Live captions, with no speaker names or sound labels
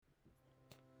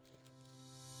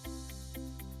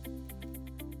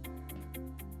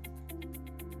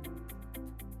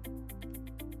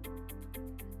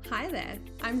Hi there,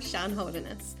 I'm Shan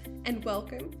Holderness, and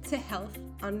welcome to Health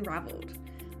Unraveled.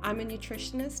 I'm a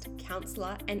nutritionist,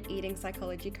 counsellor, and eating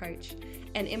psychology coach,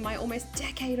 and in my almost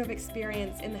decade of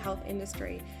experience in the health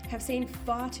industry, have seen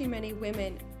far too many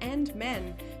women and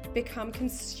men become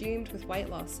consumed with weight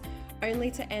loss,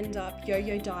 only to end up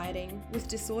yo-yo dieting with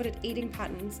disordered eating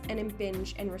patterns and in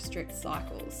binge and restrict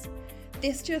cycles.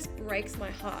 This just breaks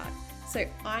my heart, so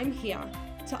I'm here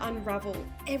to unravel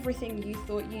everything you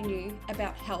thought you knew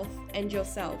about health and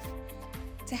yourself,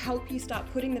 to help you start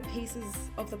putting the pieces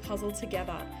of the puzzle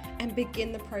together and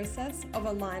begin the process of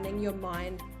aligning your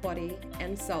mind, body,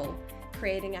 and soul,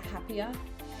 creating a happier,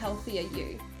 healthier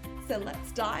you. So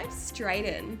let's dive straight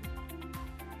in.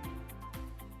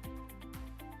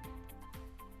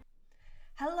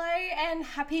 Hello and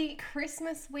happy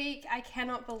Christmas week. I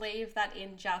cannot believe that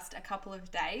in just a couple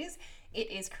of days,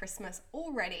 it is Christmas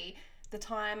already. The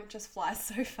time just flies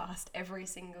so fast every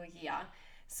single year.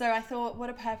 So I thought, what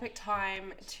a perfect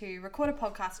time to record a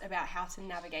podcast about how to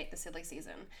navigate the silly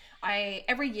season.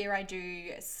 Every year I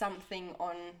do something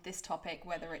on this topic,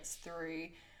 whether it's through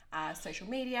social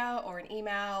media or an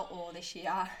email, or this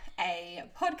year a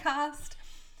podcast.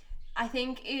 I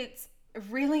think it's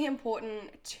really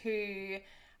important to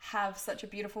have such a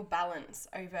beautiful balance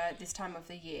over this time of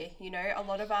the year. You know, a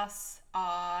lot of us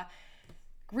are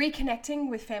reconnecting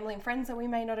with family and friends that we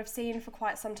may not have seen for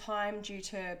quite some time due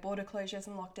to border closures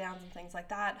and lockdowns and things like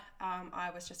that.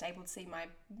 I was just able to see my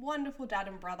wonderful dad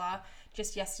and brother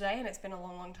just yesterday, and it's been a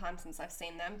long time since I've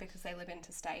seen them because they live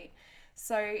interstate.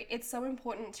 So it's so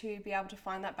important to be able to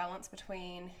find that balance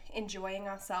between enjoying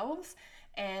ourselves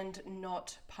and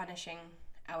not punishing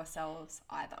ourselves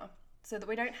either, so that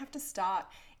we don't have to start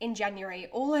in January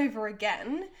all over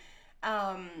again,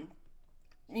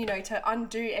 to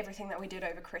undo everything that we did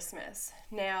over Christmas.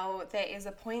 Now, there is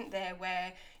a point there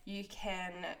where you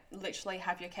can literally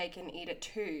have your cake and eat it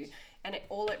too, and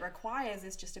all it requires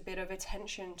is just a bit of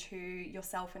attention to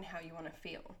yourself and how you want to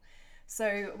feel.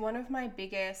 So one of my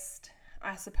biggest,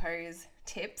 I suppose,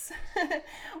 tips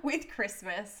with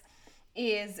Christmas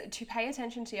is to pay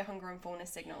attention to your hunger and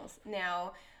fullness signals.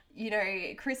 Now,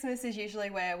 Christmas is usually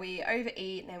where we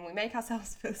overeat and we make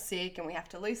ourselves feel sick and we have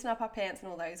to loosen up our pants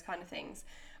and all those kind of things.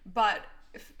 But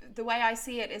the way I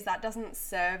see it is that doesn't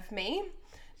serve me.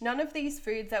 None of these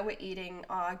foods that we're eating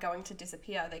are going to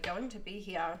disappear. They're going to be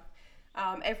here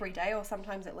every day, or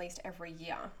sometimes at least every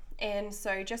year. And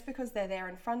so just because they're there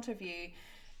in front of you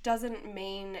doesn't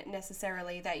mean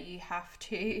necessarily that you have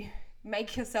to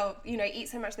make yourself, eat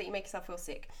so much that you make yourself feel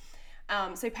sick.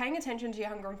 So paying attention to your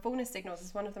hunger and fullness signals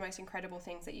is one of the most incredible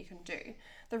things that you can do.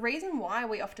 The reason why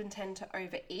we often tend to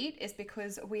overeat is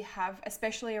because we have,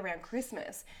 especially around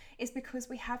Christmas, is because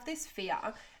we have this fear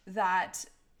that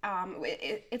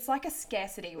it's like a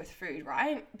scarcity with food,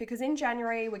 right? Because in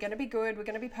January, we're going to be good, we're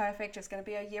going to be perfect, it's going to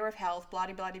be a year of health, blah,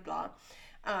 blah, blah,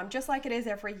 blah, just like it is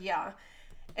every year.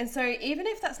 And so even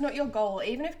if that's not your goal,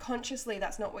 even if consciously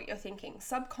that's not what you're thinking,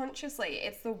 subconsciously,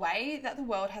 it's the way that the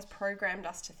world has programmed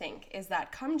us to think, is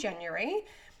that come January,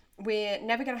 we're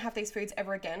never going to have these foods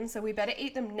ever again. So we better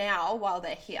eat them now while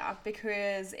they're here,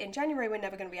 because in January, we're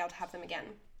never going to be able to have them again.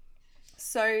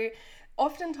 So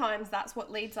oftentimes that's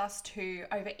what leads us to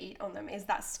overeat on them, is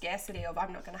that scarcity of,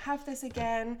 I'm not going to have this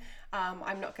again.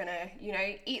 I'm not going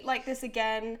to, eat like this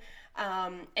again.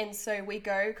 And so we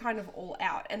go kind of all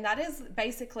out, and that is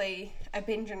basically a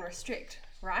binge and restrict,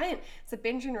 right? It's a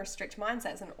binge and restrict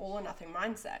mindset. It's an all or nothing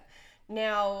mindset.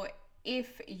 Now,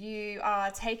 if you are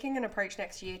taking an approach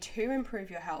next year to improve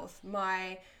your health,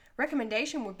 my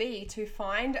recommendation would be to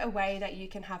find a way that you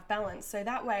can have balance. So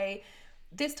that way,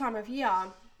 this time of year,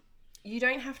 you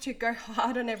don't have to go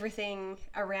hard on everything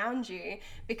around you,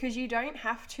 because you don't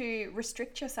have to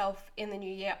restrict yourself in the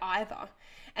new year either.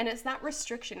 And it's that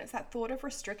restriction, it's that thought of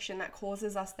restriction that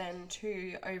causes us then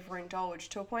to overindulge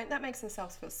to a point that makes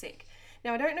ourselves feel sick.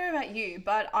 Now, I don't know about you,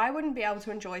 but I wouldn't be able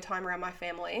to enjoy time around my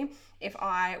family if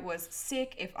I was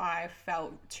sick, if I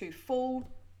felt too full,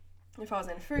 if I was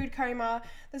in a food coma.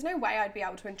 There's no way I'd be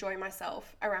able to enjoy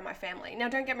myself around my family. Now,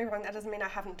 don't get me wrong, that doesn't mean I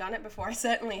haven't done it before. I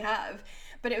certainly have.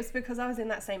 But it was because I was in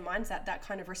that same mindset, that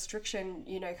kind of restriction,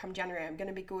 come January, I'm going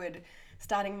to be good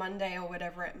starting Monday or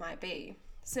whatever it might be.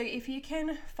 So if you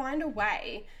can find a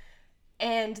way,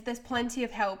 and there's plenty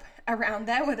of help around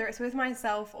there, whether it's with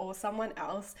myself or someone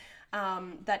else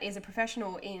that is a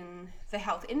professional in the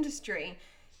health industry,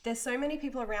 there's so many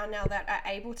people around now that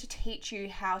are able to teach you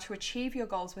how to achieve your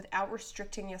goals without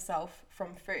restricting yourself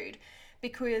from food,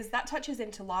 because that touches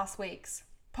into last week's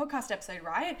podcast episode,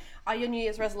 right? Are your New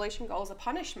Year's resolution goals a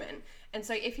punishment? And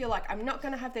so if you're like, I'm not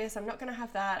going to have this, I'm not going to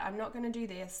have that, I'm not going to do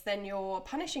this, then you're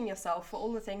punishing yourself for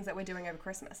all the things that we're doing over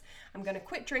Christmas. I'm going to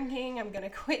quit drinking, I'm going to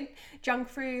quit junk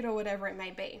food, or whatever it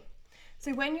may be.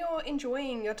 So when you're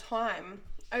enjoying your time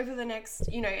over the next,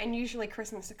 and usually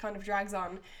Christmas kind of drags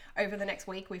on over the next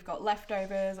week, we've got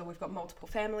leftovers or we've got multiple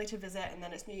family to visit, and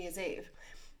then it's New Year's Eve.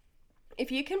 If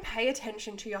you can pay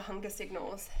attention to your hunger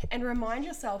signals and remind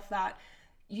yourself that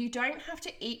you don't have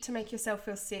to eat to make yourself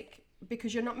feel sick,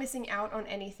 because you're not missing out on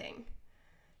anything.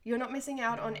 You're not missing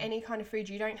out on any kind of food.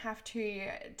 You don't have to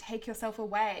take yourself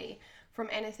away from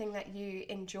anything that you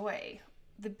enjoy.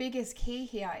 The biggest key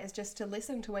here is just to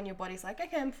listen to when your body's like,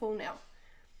 okay, I'm full now.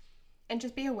 And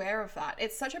just be aware of that.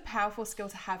 It's such a powerful skill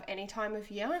to have any time of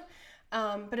year,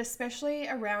 but especially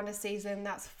around a season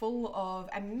that's full of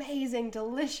amazing,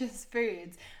 delicious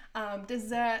foods.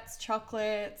 Desserts,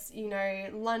 chocolates,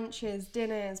 lunches,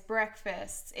 dinners,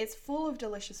 breakfasts. It's full of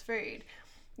delicious food.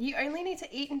 You only need to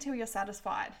eat until you're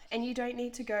satisfied, and you don't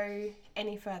need to go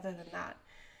any further than that.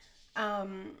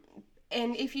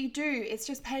 And if you do, it's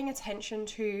just paying attention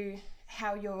to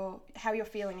how you're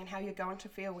feeling and how you're going to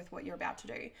feel with what you're about to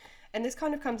do. And this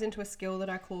kind of comes into a skill that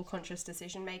I call conscious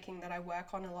decision making, that I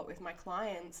work on a lot with my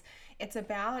clients. It's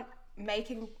about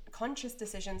making conscious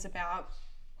decisions about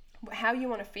how you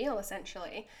want to feel,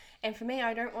 essentially. And for me,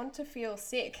 I don't want to feel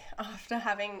sick after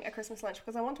having a Christmas lunch,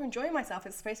 because I want to enjoy myself.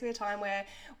 It's supposed to be a time where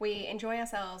we enjoy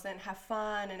ourselves and have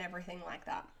fun and everything like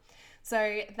that.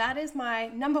 So that is my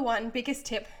number one biggest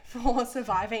tip for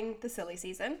surviving the silly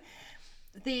season.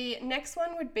 The next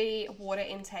one would be water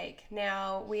intake.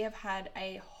 Now, we have had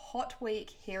a hot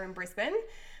week here in Brisbane.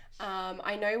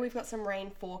 I know we've got some rain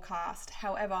forecast.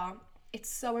 However, it's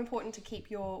so important to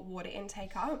keep your water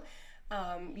intake up.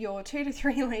 Your 2 to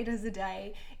 3 litres a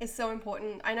day is so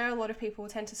important. I know a lot of people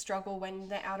tend to struggle when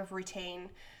they're out of routine.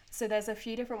 So there's a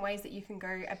few different ways that you can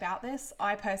go about this.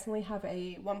 I personally have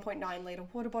a 1.9 litre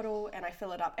water bottle, and I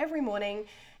fill it up every morning.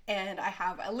 And I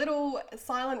have a little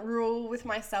silent rule with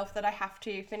myself that I have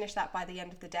to finish that by the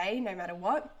end of the day, no matter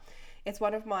what. It's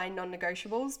one of my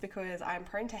non-negotiables because I'm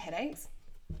prone to headaches.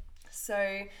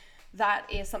 So that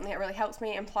is something that really helps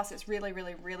me, and plus it's really,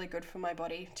 really, really good for my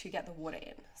body to get the water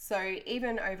in. So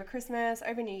even over Christmas,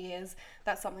 over New Year's,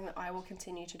 that's something that I will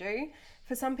continue to do.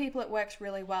 For some people, it works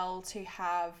really well to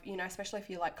have, especially if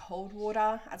you like cold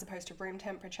water as opposed to room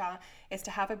temperature, is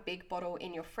to have a big bottle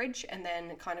in your fridge and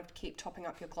then kind of keep topping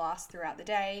up your glass throughout the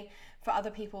day. For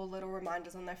other people, little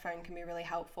reminders on their phone can be really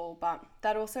helpful, but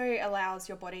that also allows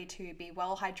your body to be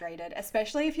well hydrated,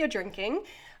 especially if you're drinking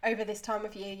over this time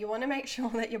of year. You want to make sure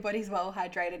that your body's well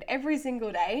hydrated every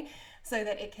single day so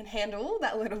that it can handle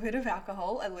that little bit of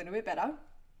alcohol a little bit better.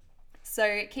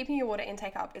 So keeping your water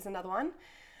intake up is another one.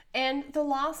 And the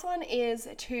last one is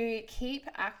to keep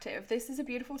active. This is a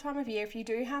beautiful time of year if you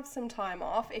do have some time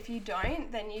off. If you don't,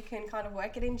 then you can kind of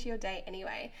work it into your day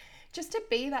anyway. Just to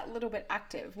be that little bit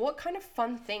active. What kind of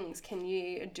fun things can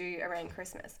you do around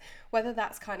Christmas? Whether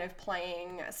that's kind of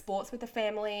playing sports with the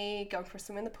family, going for a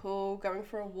swim in the pool, going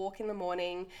for a walk in the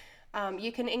morning.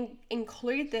 You can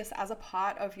include this as a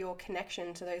part of your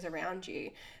connection to those around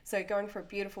you. So going for a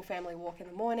beautiful family walk in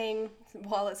the morning,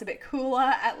 while it's a bit cooler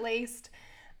at least.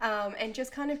 And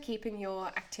just kind of keeping your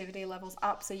activity levels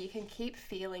up so you can keep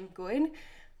feeling good.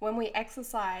 When we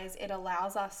exercise, it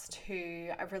allows us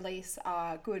to release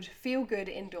feel good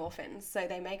endorphins. So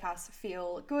they make us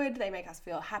feel good, they make us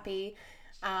feel happy,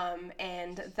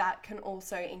 and that can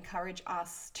also encourage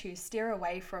us to steer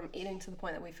away from eating to the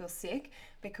point that we feel sick,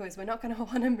 because we're not going to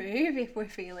want to move if we're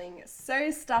feeling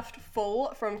so stuffed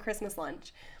full from Christmas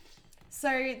lunch.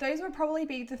 So those would probably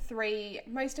be the 3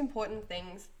 most important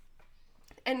things.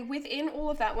 And within all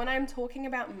of that, when I'm talking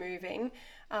about moving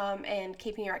and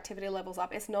keeping your activity levels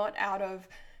up, it's not out of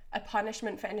a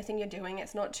punishment for anything you're doing.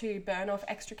 It's not to burn off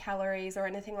extra calories or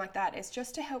anything like that. It's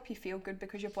just to help you feel good,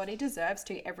 because your body deserves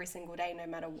to every single day, no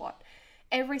matter what.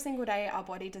 Every single day, our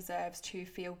body deserves to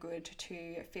feel good,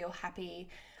 to feel happy,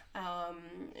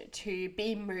 to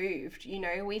be moved.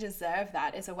 We deserve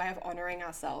that. It's a way of honoring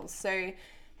ourselves. So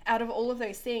out of all of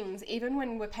those things, even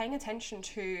when we're paying attention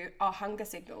to our hunger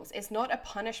signals, it's not a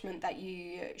punishment that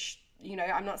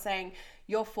I'm not saying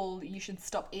you're full, you should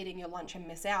stop eating your lunch and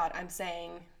miss out. I'm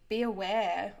saying be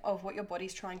aware of what your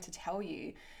body's trying to tell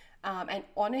you, and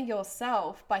honor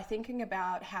yourself by thinking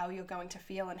about how you're going to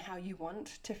feel and how you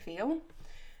want to feel.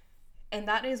 And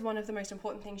that is one of the most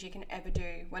important things you can ever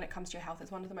do when it comes to your health.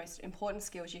 It's one of the most important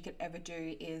skills you could ever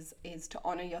do is to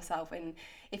honor yourself. And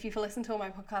if you've listened to all my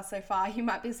podcasts so far, you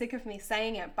might be sick of me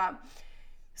saying it, but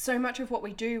so much of what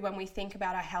we do when we think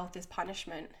about our health is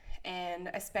punishment. And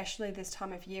especially this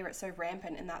time of year, it's so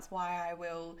rampant, and that's why I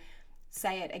will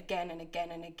say it again and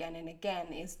again and again and again,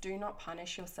 is do not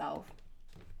punish yourself.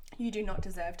 You do not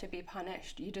deserve to be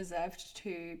punished. You deserve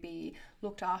to be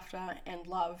looked after and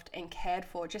loved and cared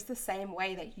for just the same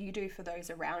way that you do for those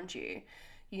around you.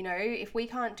 You know, if we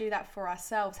can't do that for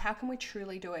ourselves, how can we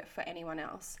truly do it for anyone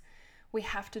else? We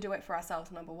have to do it for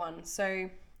ourselves, number one. So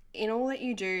in all that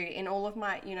you do, in all of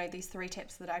my, these 3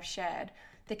 tips that I've shared,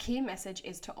 the key message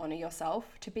is to honor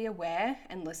yourself, to be aware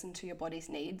and listen to your body's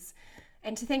needs,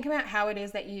 and to think about how it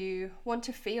is that you want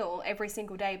to feel every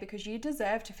single day, because you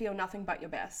deserve to feel nothing but your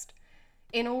best.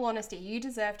 In all honesty, you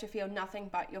deserve to feel nothing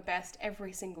but your best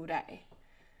every single day,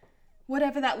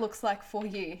 whatever that looks like for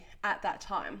you at that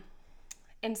time.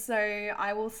 And so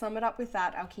I will sum it up with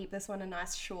that. I'll keep this one a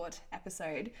nice short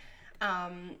episode.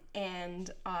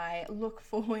 And I look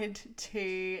forward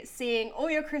to seeing all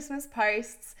your Christmas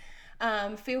posts.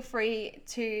 Feel free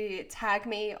to tag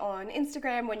me on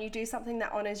Instagram when you do something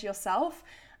that honors yourself.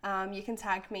 You can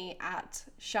tag me at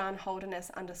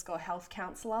 @ShanHolderness_health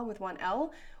counselor with 1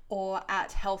 L, or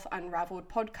at Health Unraveled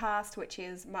Podcast, which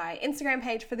is my Instagram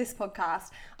page for this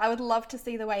podcast. I would love to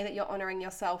see the way that you're honoring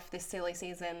yourself this silly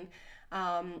season.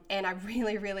 And I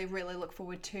really, really, really look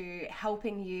forward to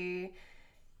helping you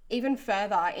even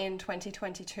further in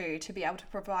 2022 to be able to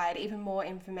provide even more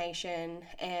information.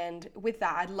 And with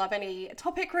that, I'd love any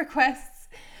topic requests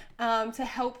to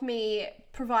help me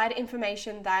provide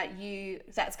information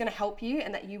that's going to help you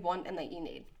and that you want and that you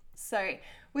need. So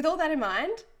with all that in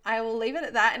mind, I will leave it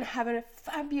at that and have a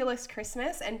fabulous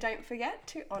Christmas. And don't forget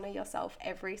to honor yourself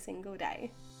every single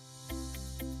day.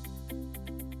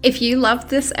 If you loved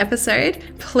this episode,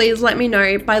 please let me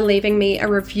know by leaving me a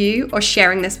review or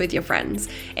sharing this with your friends.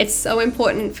 It's so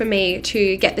important for me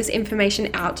to get this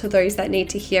information out to those that need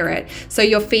to hear it. So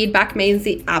your feedback means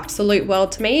the absolute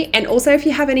world to me. And also, if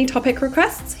you have any topic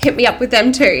requests, hit me up with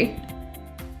them too.